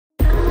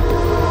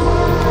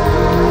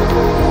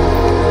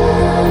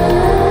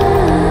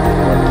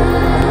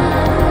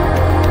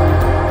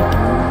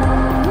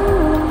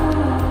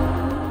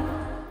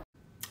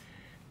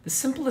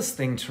simplest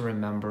thing to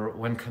remember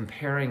when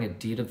comparing a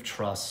deed of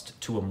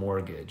trust to a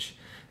mortgage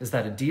is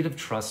that a deed of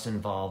trust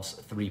involves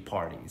three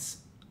parties: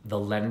 the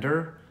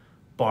lender,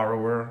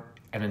 borrower,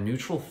 and a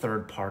neutral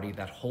third party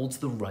that holds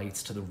the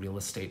rights to the real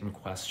estate in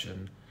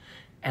question.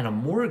 And a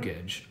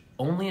mortgage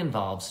only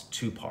involves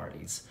two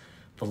parties,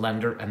 the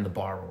lender and the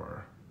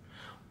borrower.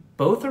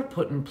 Both are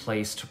put in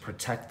place to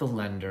protect the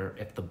lender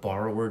if the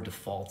borrower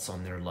defaults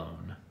on their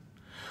loan.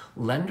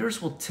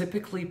 Lenders will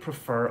typically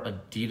prefer a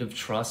deed of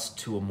trust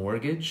to a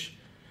mortgage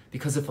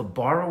because if a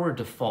borrower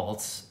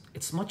defaults,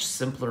 it's much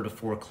simpler to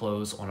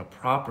foreclose on a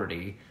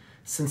property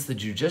since the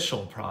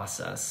judicial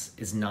process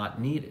is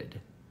not needed.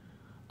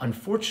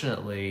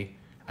 Unfortunately,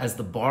 as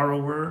the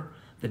borrower,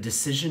 the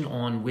decision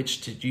on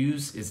which to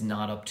use is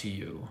not up to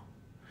you.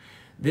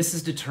 This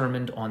is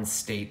determined on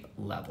state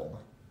level.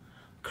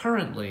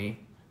 Currently,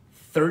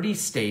 30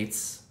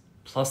 states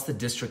plus the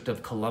District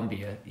of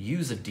Columbia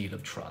use a deed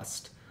of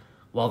trust,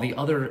 while the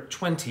other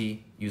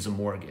 20 use a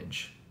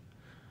mortgage.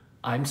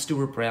 I'm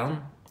Stewart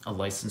Brown, a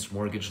licensed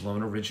mortgage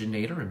loan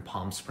originator in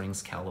Palm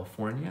Springs,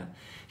 California,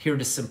 here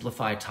to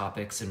simplify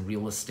topics in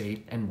real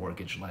estate and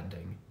mortgage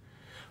lending.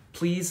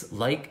 Please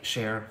like,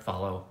 share,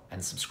 follow,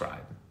 and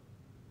subscribe.